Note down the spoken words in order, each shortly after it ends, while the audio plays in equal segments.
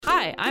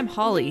Hi, I'm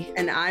Holly.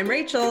 And I'm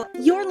Rachel.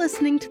 You're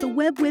listening to the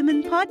Web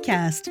Women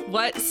Podcast.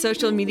 What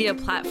social media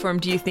platform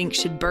do you think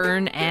should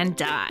burn and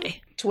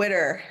die?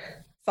 Twitter,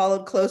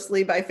 followed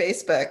closely by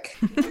Facebook.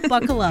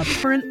 Buckle up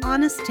for an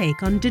honest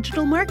take on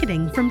digital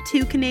marketing from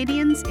two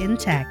Canadians in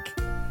tech.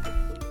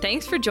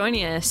 Thanks for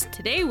joining us.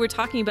 Today, we're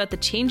talking about the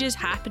changes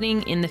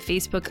happening in the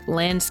Facebook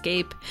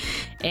landscape.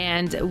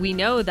 And we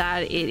know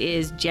that it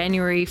is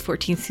January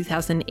 14th,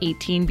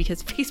 2018,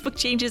 because Facebook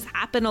changes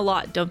happen a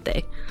lot, don't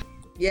they?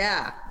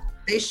 Yeah,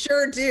 they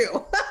sure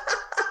do.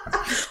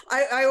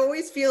 I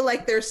always feel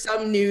like there's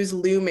some news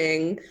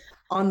looming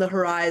on the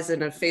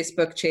horizon of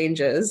Facebook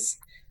changes,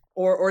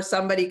 or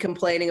somebody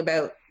complaining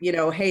about,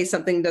 hey,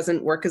 something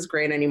doesn't work as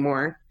great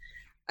anymore.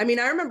 I mean,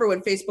 I remember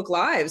when Facebook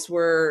Lives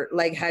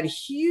had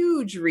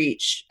huge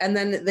reach, and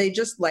then they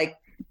just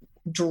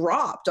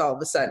dropped all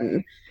of a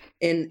sudden,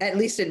 at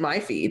least in my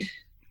feed.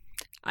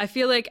 I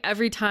feel like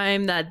every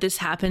time that this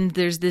happens,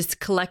 there's this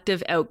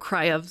collective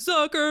outcry of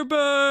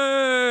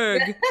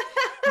Zuckerberg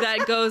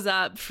that goes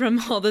up from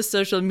all the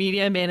social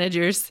media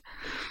managers.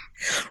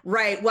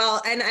 Right.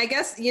 Well, and I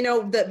guess,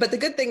 but the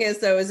good thing is,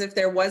 though, is if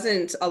there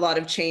wasn't a lot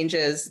of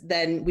changes,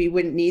 then we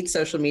wouldn't need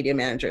social media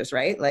managers,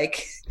 right?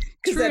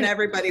 Because then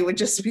everybody would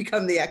just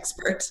become the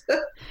expert.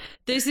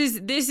 This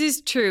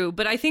is true,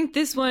 but I think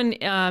this one,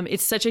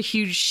 it's such a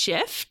huge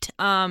shift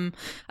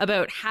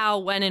about how,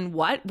 when, and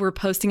what we're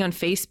posting on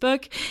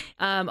Facebook.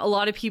 A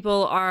lot of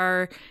people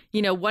are,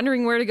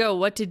 wondering where to go,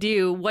 what to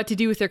do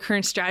with their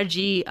current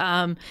strategy,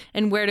 and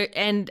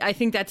I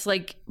think that's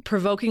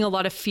provoking a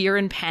lot of fear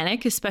and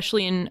panic,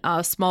 especially in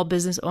small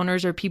business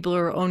owners or people who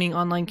are owning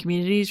online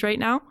communities right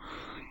now.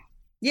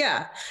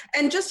 Yeah.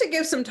 And just to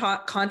give some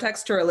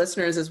context to our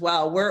listeners as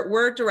well,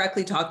 we're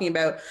directly talking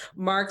about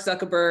Mark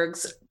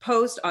Zuckerberg's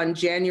post on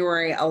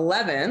January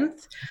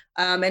 11th.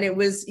 And it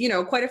was,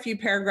 quite a few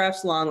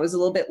paragraphs long. It was a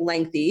little bit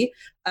lengthy.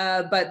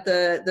 But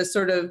the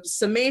sort of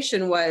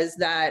summation was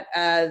that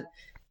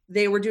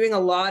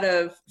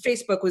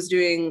Facebook was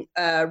doing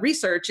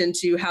research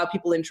into how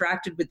people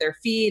interacted with their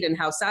feed and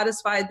how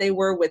satisfied they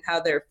were with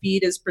how their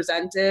feed is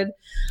presented.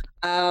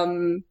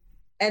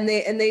 And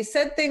they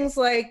said things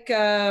like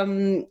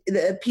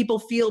people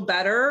feel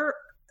better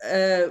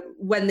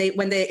when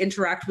they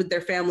interact with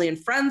their family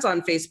and friends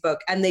on Facebook,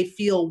 and they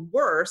feel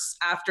worse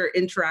after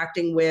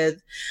interacting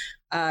with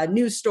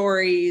news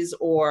stories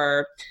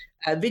or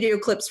video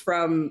clips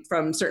from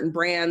certain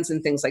brands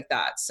and things like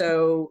that.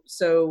 So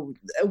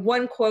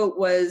one quote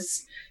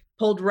was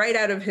pulled right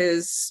out of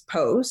his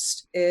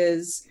post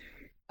is,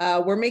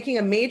 "We're making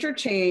a major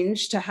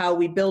change to how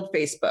we build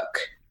Facebook.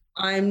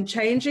 I'm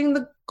changing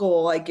the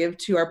goal I give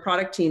to our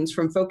product teams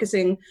from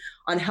focusing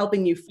on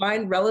helping you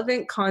find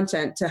relevant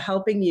content to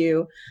helping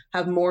you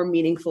have more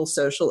meaningful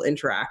social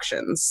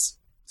interactions."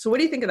 So what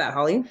do you think of that,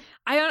 Holly?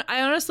 I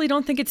honestly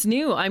don't think it's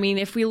new. I mean,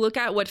 if we look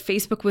at what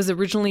Facebook was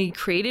originally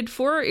created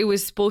for, it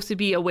was supposed to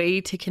be a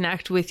way to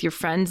connect with your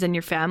friends and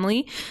your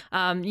family.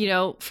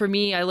 For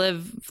me, I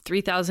live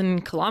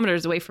 3,000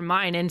 kilometers away from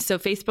mine. And so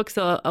Facebook's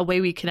a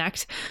way we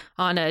connect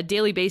on a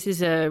daily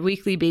basis, a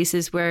weekly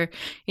basis where,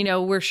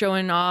 we're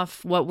showing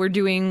off what we're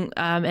doing.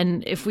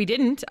 And if we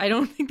didn't, I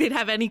don't think they'd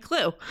have any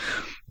clue.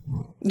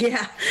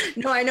 Yeah,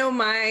 no, I know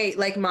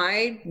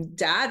my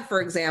dad, for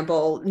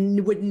example,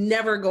 would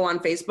never go on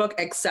Facebook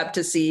except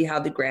to see how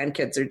the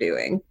grandkids are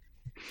doing.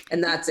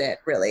 And that's it,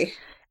 really.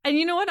 And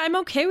you know what? I'm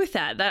okay with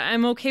that.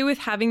 I'm okay with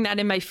having that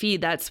in my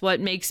feed. That's what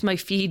makes my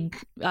feed,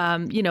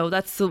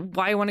 that's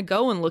why I want to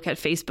go and look at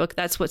Facebook.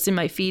 That's what's in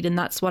my feed, and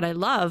that's what I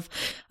love.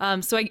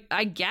 So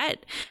I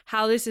get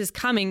how this is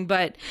coming,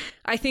 but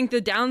I think the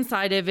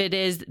downside of it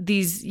is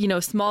these,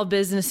 small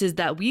businesses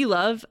that we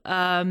love,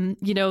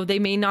 they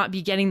may not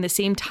be getting the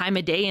same time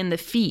of day in the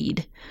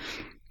feed.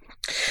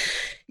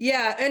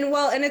 Yeah.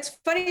 And it's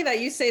funny that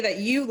you say that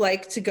you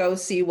like to go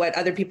see what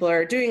other people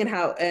are doing and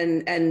how,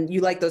 and you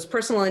like those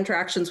personal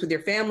interactions with your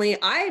family.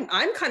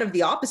 I'm kind of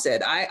the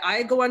opposite.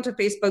 I go onto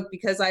Facebook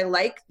because I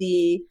like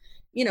the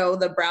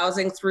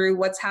browsing through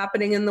what's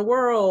happening in the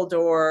world,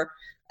 or,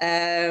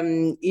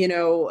 funny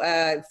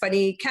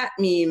cat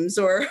memes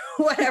or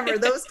whatever,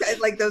 those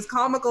those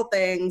comical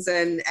things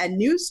and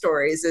news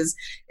stories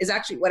is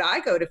actually what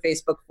I go to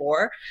Facebook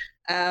for.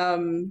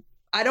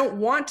 I don't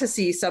want to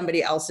see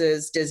somebody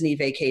else's Disney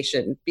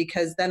vacation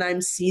because then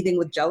I'm seething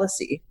with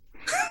jealousy.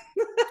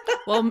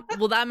 Well,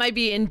 that might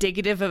be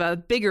indicative of a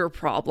bigger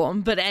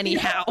problem, but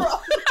anyhow. Yeah,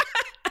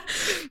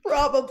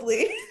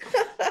 probably.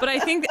 But I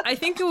think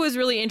it was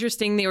really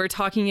interesting. They were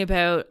talking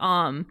about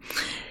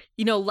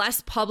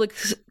less public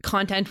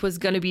content was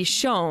going to be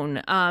shown.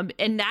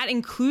 And that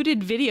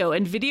included video.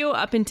 And video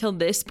up until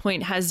this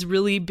point has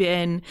really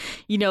been,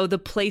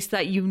 the place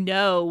that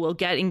will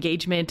get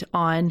engagement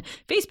on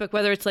Facebook,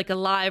 whether it's a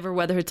live or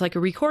whether it's a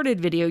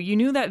recorded video. You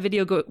knew that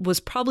video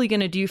was probably going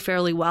to do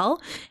fairly well.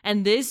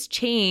 And this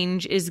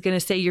change is going to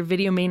say your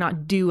video may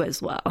not do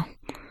as well.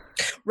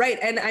 Right.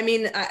 And I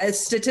mean,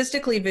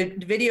 statistically,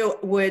 video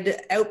would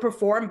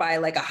outperform by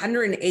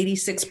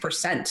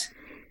 186%.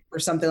 Or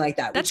something like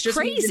that. That's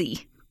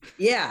crazy.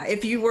 Yeah,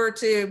 if you were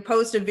to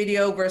post a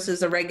video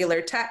versus a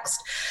regular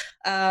text,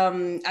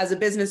 as a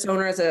business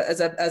owner,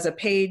 as a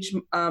page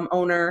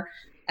owner,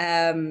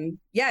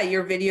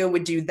 your video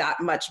would do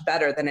that much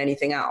better than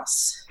anything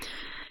else.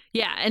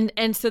 Yeah,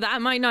 and so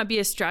that might not be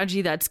a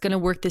strategy that's going to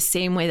work the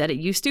same way that it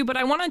used to, but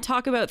I want to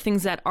talk about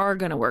things that are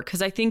going to work,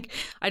 because I think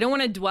I don't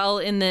want to dwell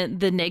in the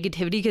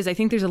negativity, because I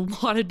think there's a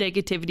lot of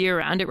negativity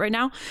around it right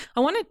now. I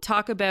want to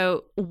talk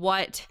about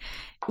what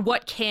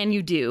can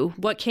you do?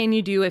 What can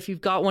you do if you've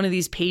got one of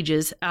these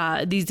pages,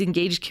 these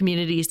engaged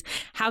communities?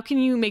 How can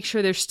you make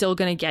sure they're still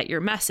going to get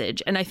your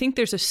message? And I think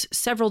there's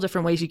several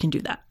different ways you can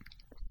do that.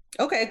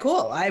 Okay,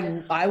 cool.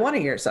 I want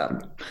to hear some.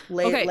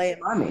 Lay it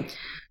on me.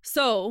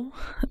 So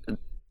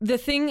the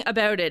thing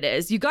about it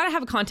is you got to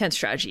have a content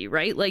strategy,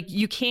 right? Like,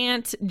 you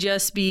can't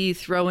just be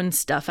throwing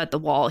stuff at the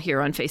wall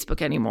here on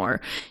Facebook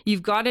anymore.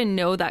 You've got to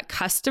know that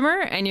customer,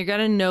 and you're going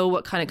to know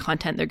what kind of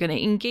content they're going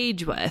to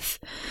engage with.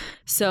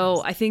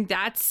 So I think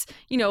that's,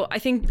 I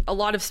think a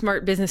lot of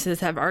smart businesses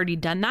have already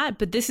done that,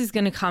 but this is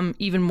going to come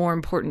even more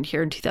important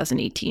here in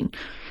 2018.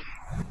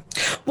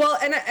 Well,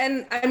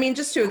 and I mean,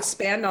 just to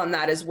expand on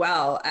that as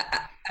well,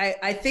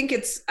 I think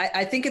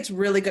it's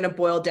really going to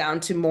boil down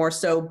to more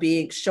so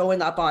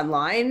showing up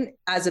online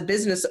as a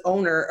business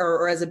owner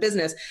or as a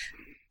business,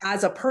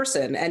 as a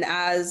person, and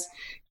as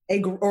a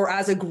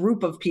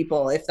group of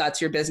people. If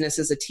that's your business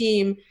as a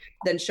team,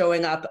 then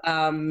showing up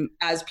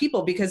as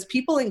people, because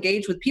people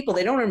engage with people.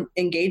 They don't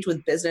engage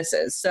with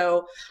businesses.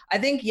 So I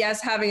think,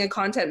 yes, having a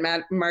content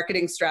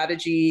marketing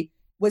strategy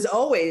was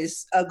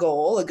always a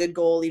good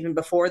goal, even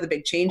before the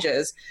big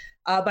changes.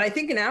 But I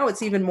think now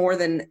it's even more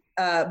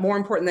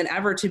important than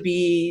ever to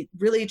be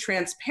really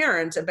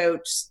transparent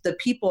about the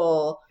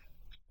people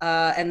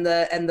and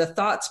the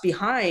thoughts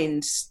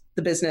behind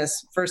the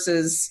business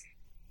versus,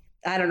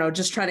 I don't know,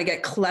 just trying to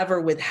get clever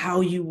with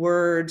how you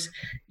word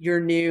your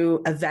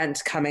new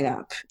event coming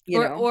up.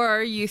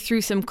 Or you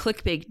threw some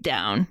clickbait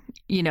down.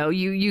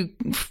 You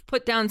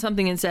put down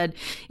something and said,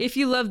 if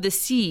you love the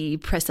sea,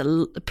 press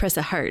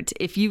a heart.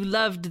 If you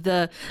loved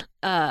the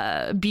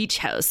beach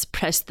house,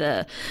 press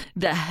the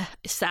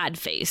sad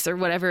face, or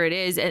whatever it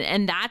is.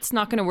 And that's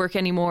not going to work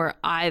anymore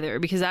either,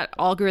 because that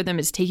algorithm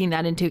is taking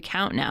that into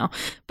account now.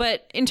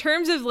 But in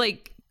terms of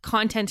like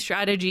content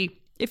strategy,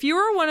 if you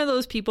were one of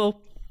those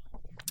people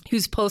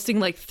who's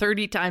posting like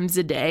 30 times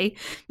a day,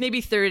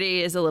 maybe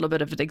 30 is a little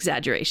bit of an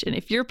exaggeration.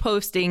 If you're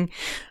posting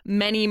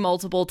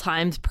multiple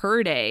times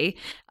per day,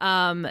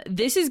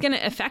 this is going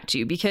to affect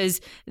you,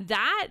 because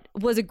that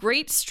was a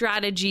great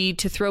strategy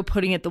to throw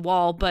pudding at the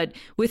wall. But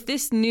with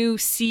this new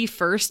see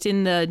first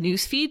in the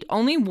newsfeed,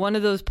 only one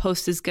of those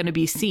posts is going to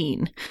be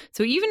seen.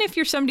 So even if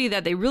you're somebody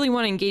that they really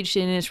want to engage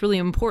in and it's really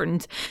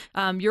important,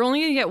 you're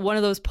only going to get one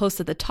of those posts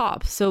at the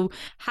top. So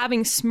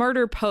having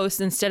smarter posts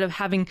instead of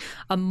having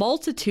a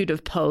multitude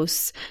of posts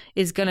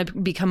is going to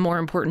become more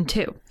important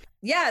too.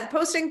 Yeah,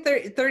 posting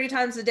 30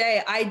 times a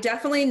day. I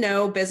definitely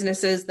know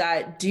businesses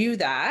that do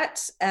that.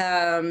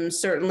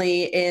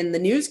 Certainly in the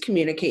news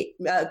community,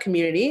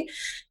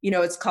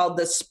 it's called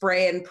the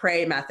spray and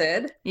pray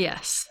method.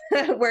 Yes.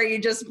 Where you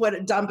just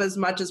dump as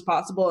much as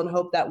possible and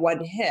hope that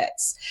one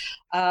hits.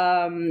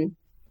 So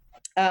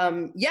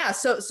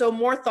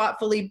more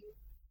thoughtfully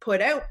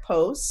put out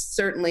posts,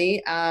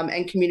 certainly,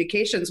 and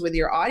communications with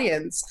your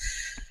audience.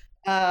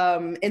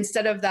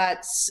 Instead of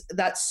that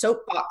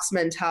soapbox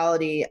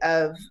mentality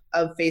of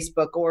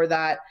Facebook, or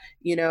that,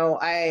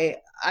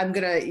 I'm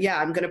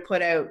gonna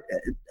put out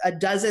a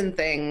dozen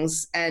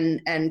things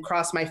and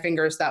cross my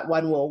fingers that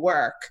one will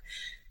work.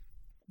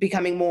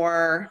 Becoming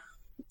more,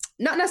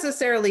 not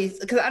necessarily,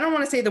 because I don't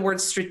want to say the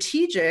word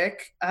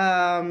strategic,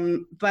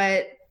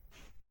 but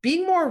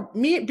being more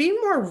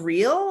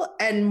real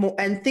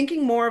and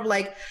thinking more of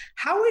like,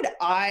 how would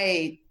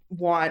I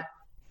want,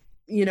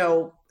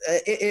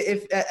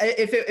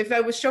 if I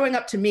was showing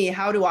up to me,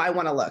 how do I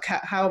want to look?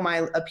 How am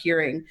I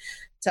appearing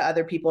to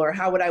other people, or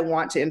how would I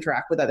want to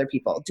interact with other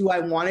people? Do I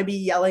want to be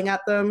yelling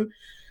at them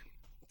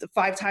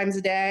 5 times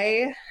a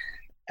day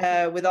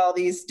with all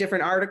these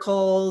different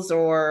articles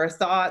or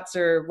thoughts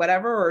or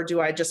whatever? Or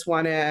do I just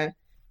want to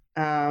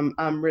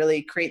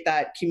really create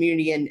that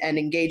community and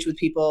engage with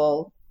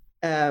people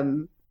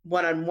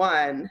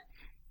one-on-one,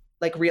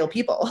 like real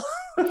people?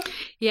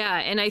 Yeah.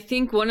 And I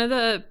think one of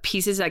the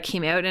pieces that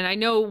came out, and I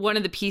know one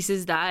of the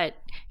pieces that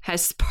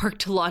has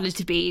sparked a lot of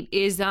debate,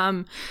 is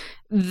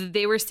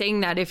they were saying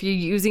that if you're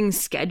using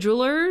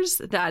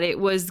schedulers, that it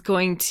was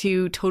going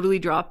to totally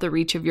drop the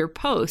reach of your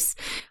posts.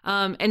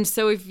 And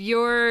so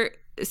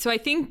I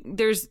think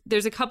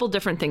there's a couple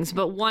different things,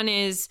 but one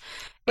is,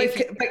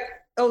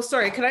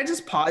 sorry, can I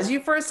just pause you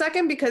for a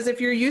second? Because if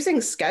you're using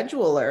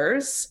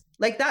schedulers,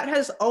 like, that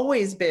has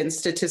always been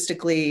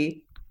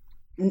statistically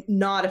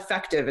not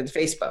effective in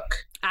Facebook.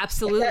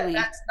 Absolutely.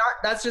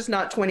 That's just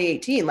not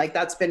 2018. Like,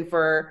 that's been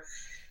for,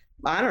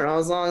 I don't know,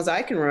 as long as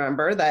I can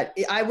remember. That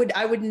I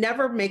would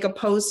never make a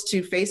post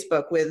to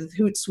Facebook with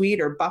Hootsuite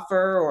or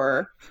Buffer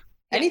or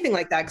anything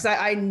like that, because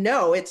I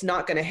know it's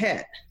not going to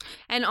hit.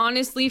 And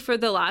honestly, for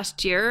the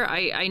last year,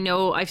 I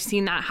know I've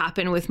seen that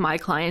happen with my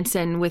clients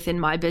and within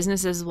my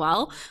business as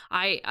well.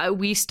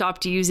 We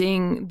stopped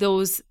using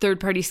those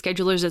third-party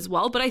schedulers as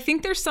well, but I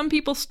think there's some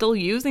people still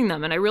using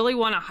them, and I really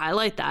want to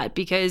highlight that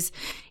because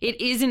it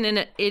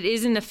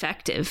isn't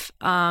effective.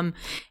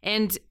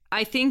 And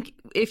I think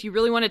if you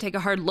really want to take a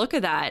hard look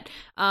at that,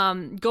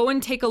 go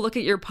and take a look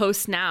at your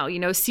posts now,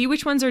 see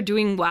which ones are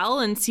doing well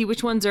and see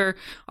which ones are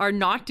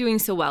not doing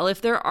so well.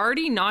 If they're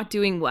already not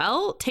doing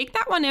well, take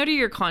that one out of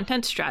your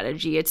content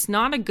strategy. It's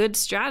not a good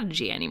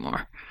strategy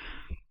anymore.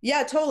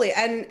 Yeah, totally.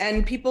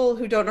 And people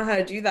who don't know how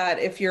to do that,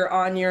 if you're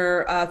on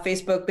your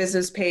Facebook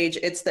business page,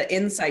 it's the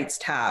Insights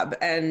tab.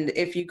 And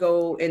if you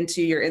go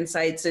into your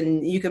Insights,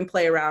 and you can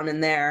play around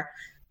in there.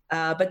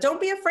 But don't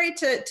be afraid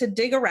to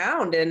dig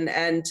around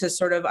and to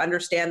sort of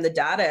understand the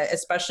data,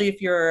 especially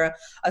if you're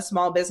a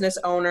small business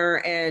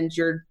owner and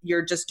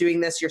you're just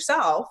doing this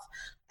yourself.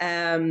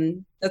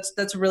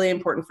 That's really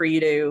important for you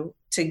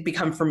to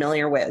become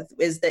familiar with,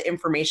 is the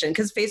information,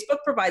 because Facebook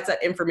provides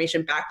that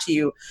information back to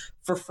you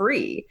for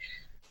free,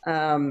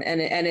 and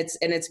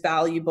it's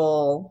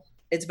valuable.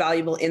 It's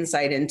valuable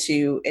insight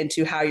into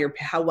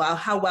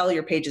how well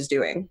your page is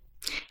doing.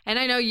 And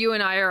I know you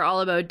and I are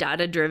all about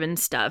data-driven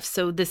stuff,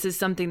 so this is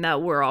something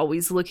that we're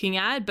always looking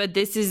at, but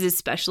this is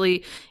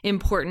especially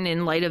important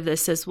in light of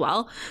this as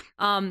well.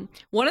 One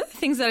of the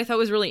things that I thought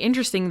was really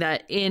interesting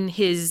that in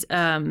his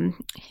posts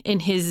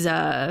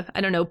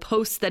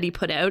that he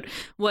put out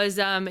was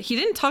he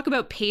didn't talk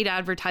about paid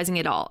advertising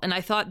at all. And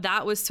I thought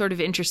that was sort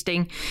of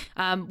interesting,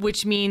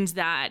 which means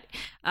that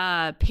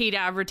paid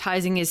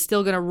advertising is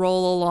still going to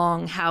roll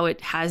along how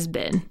it has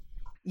been.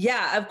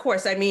 Yeah, of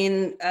course. I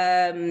mean,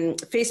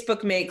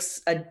 Facebook makes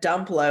a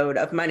dump load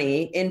of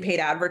money in paid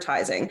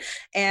advertising.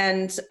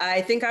 And I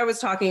think I was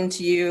talking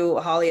to you,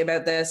 Holly,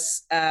 about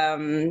this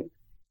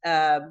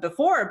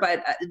before,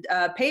 but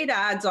paid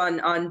ads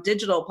on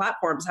digital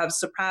platforms have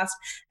surpassed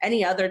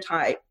any other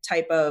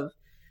type of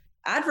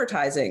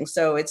advertising.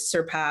 So it's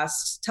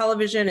surpassed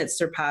television, it's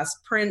surpassed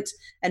print,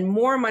 and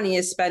more money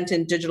is spent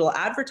in digital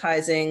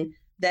advertising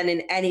than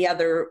in any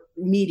other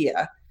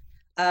media.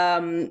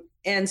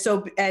 And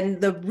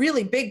the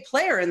really big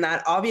player in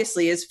that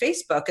obviously is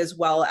Facebook, as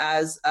well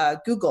as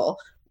Google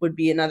would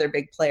be another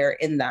big player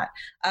in that.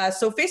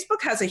 So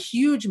Facebook has a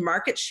huge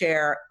market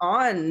share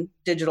on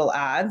digital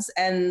ads,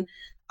 and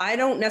I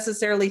don't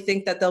necessarily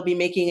think that they'll be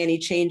making any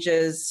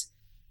changes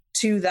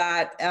to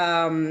that,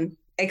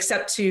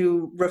 except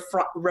to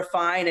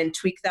refine and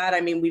tweak that.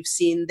 I mean, we've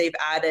seen they've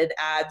added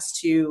ads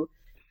to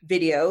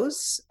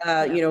videos,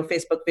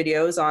 Facebook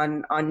videos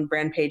on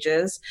brand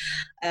pages,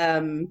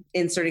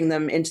 inserting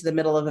them into the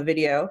middle of a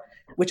video,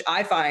 which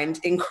I find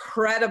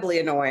incredibly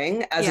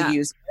annoying as a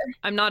user.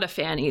 I'm not a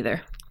fan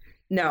either.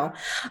 No.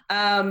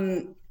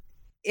 And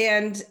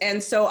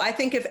so I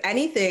think if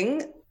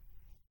anything,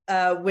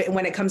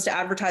 when it comes to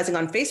advertising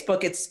on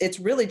Facebook, it's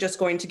really just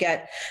going to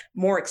get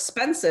more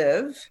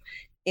expensive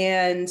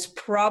and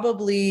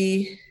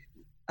probably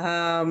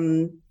a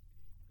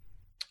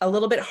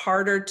little bit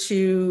harder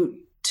to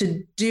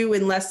do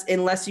unless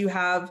you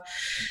have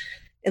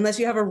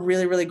a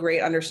really, really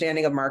great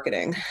understanding of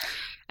marketing.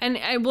 And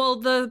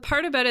the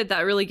part about it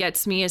that really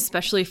gets me,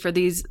 especially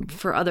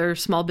for other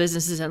small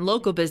businesses and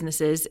local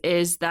businesses,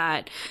 is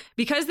that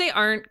because they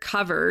aren't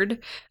covered,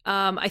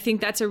 I think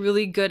that's a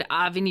really good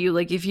avenue.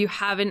 Like if you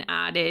haven't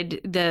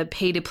added the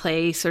pay to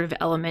play sort of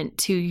element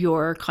to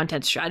your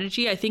content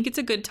strategy, I think it's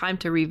a good time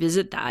to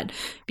revisit that,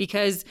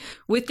 because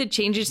with the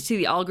changes to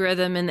the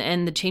algorithm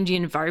and the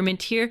changing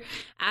environment here,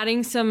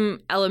 adding some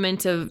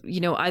element of,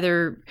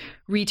 either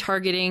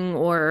retargeting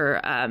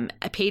or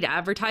paid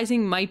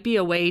advertising might be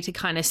a way to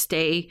kind of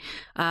stay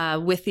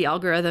with the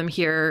algorithm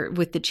here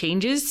with the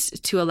changes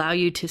to allow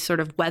you to sort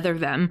of weather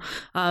them.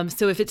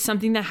 So if it's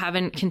something that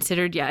haven't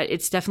considered yet,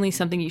 it's definitely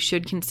something you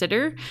should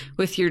consider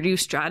with your new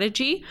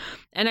strategy.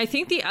 And I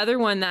think the other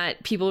one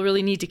that people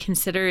really need to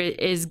consider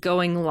is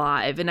going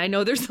live. And I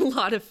know there's a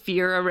lot of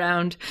fear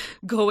around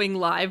going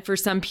live for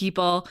some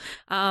people.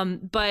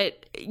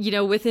 But,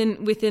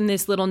 within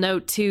this little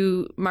note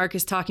too, Mark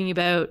is talking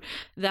about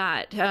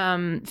that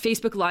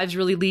Facebook Lives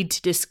really lead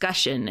to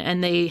discussion,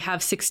 and they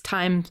have 6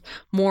 times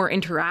more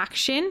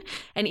interaction.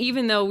 And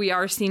even though we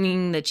are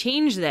seeing the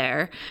change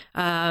there,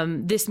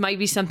 this might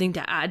be something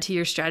to add to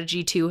your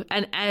strategy too.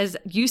 And as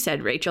you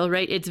said, Rachel,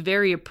 right, it's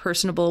very a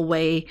personable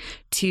way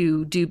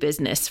to do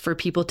business for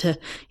people to,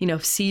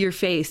 see your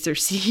face or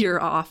see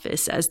your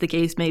office, as the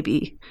case may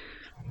be.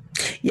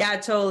 Yeah,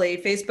 totally.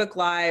 Facebook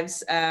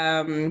Lives.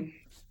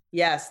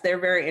 Yes, they're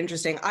very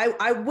interesting.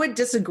 I would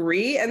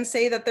disagree and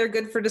say that they're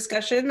good for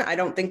discussion. I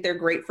don't think they're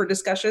great for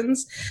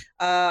discussions,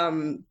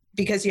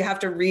 because you have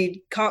to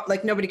read,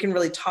 nobody can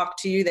really talk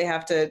to you. They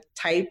have to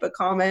type a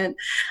comment.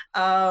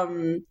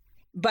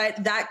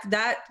 But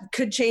that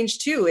could change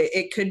too.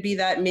 It could be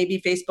that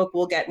maybe Facebook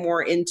will get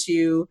more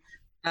into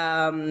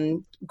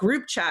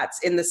group chats,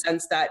 in the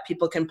sense that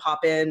people can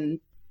pop in,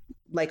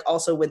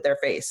 also with their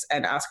face,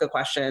 and ask a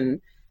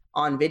question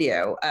on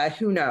video.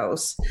 Who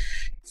knows?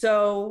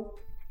 So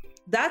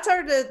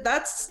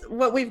that's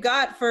what we've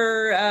got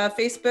for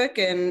Facebook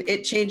and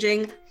it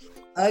changing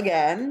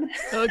again.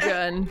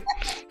 Again.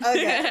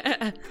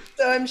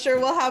 So I'm sure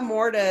we'll have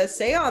more to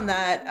say on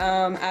that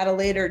at a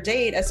later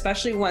date,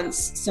 especially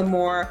once some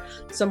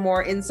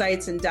more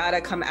insights and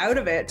data come out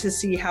of it to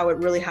see how it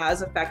really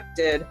has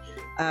affected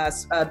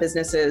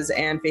businesses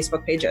and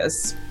Facebook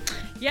pages.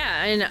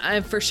 Yeah,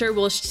 and for sure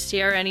we'll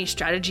share any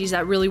strategies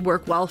that really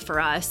work well for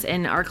us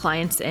and our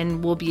clients,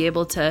 and we'll be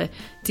able to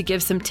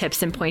give some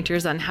tips and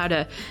pointers on how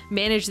to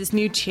manage this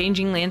new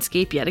changing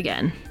landscape yet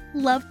again.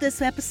 Loved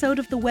this episode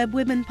of the Web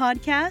Women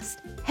Podcast?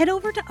 Head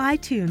over to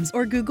iTunes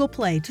or Google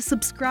Play to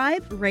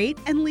subscribe, rate,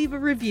 and leave a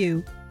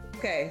review.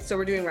 Okay, so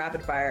we're doing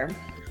rapid fire.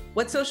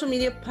 What social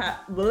media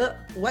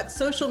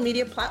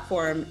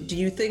platform do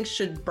you think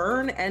should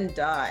burn and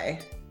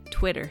die?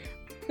 Twitter.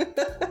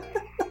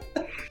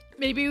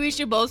 Maybe we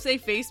should both say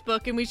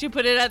Facebook and we should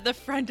put it at the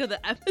front of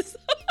the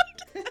episode.